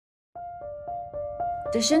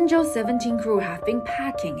The Shenzhou-17 crew have been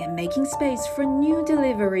packing and making space for new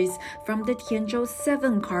deliveries from the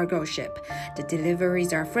Tianzhou-7 cargo ship. The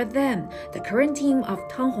deliveries are for them, the current team of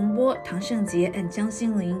Tang Hongbo, Tang Shengjie, and Jiang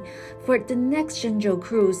Xinling, for the next Shenzhou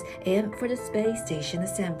cruise, and for the space station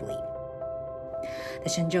assembly. The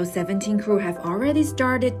Shenzhou-17 crew have already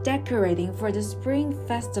started decorating for the Spring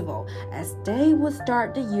Festival, as they will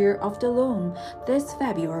start the Year of the Loon this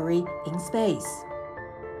February in space.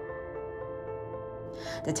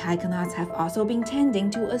 The taikonauts have also been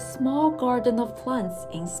tending to a small garden of plants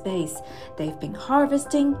in space. They've been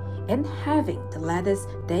harvesting and having the lettuce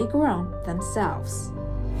they grown themselves.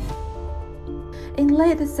 In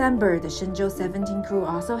late December, the Shenzhou-17 crew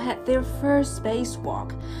also had their first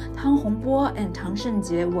spacewalk. Tang Hongbo and Tang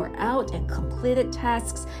Shengjie were out and completed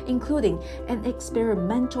tasks including an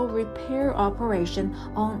experimental repair operation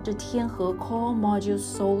on the Tianhe Core Module's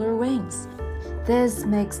solar wings. This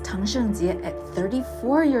makes Tang Shengjie, at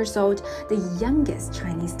 34 years old, the youngest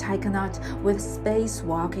Chinese taikonaut with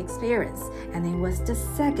spacewalk experience, and it was the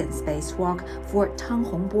second spacewalk for Tang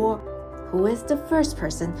Hongbo, who is the first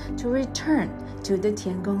person to return to the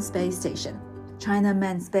Tiangong space station. China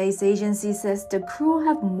Manned Space Agency says the crew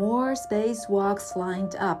have more spacewalks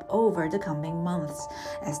lined up over the coming months,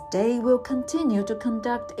 as they will continue to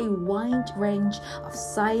conduct a wide range of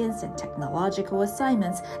science and technological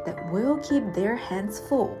assignments that will keep their hands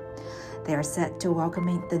full. They are set to welcome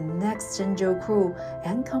the next Shenzhou crew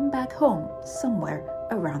and come back home somewhere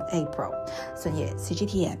around April. Sun Ye,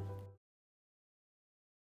 CGTN.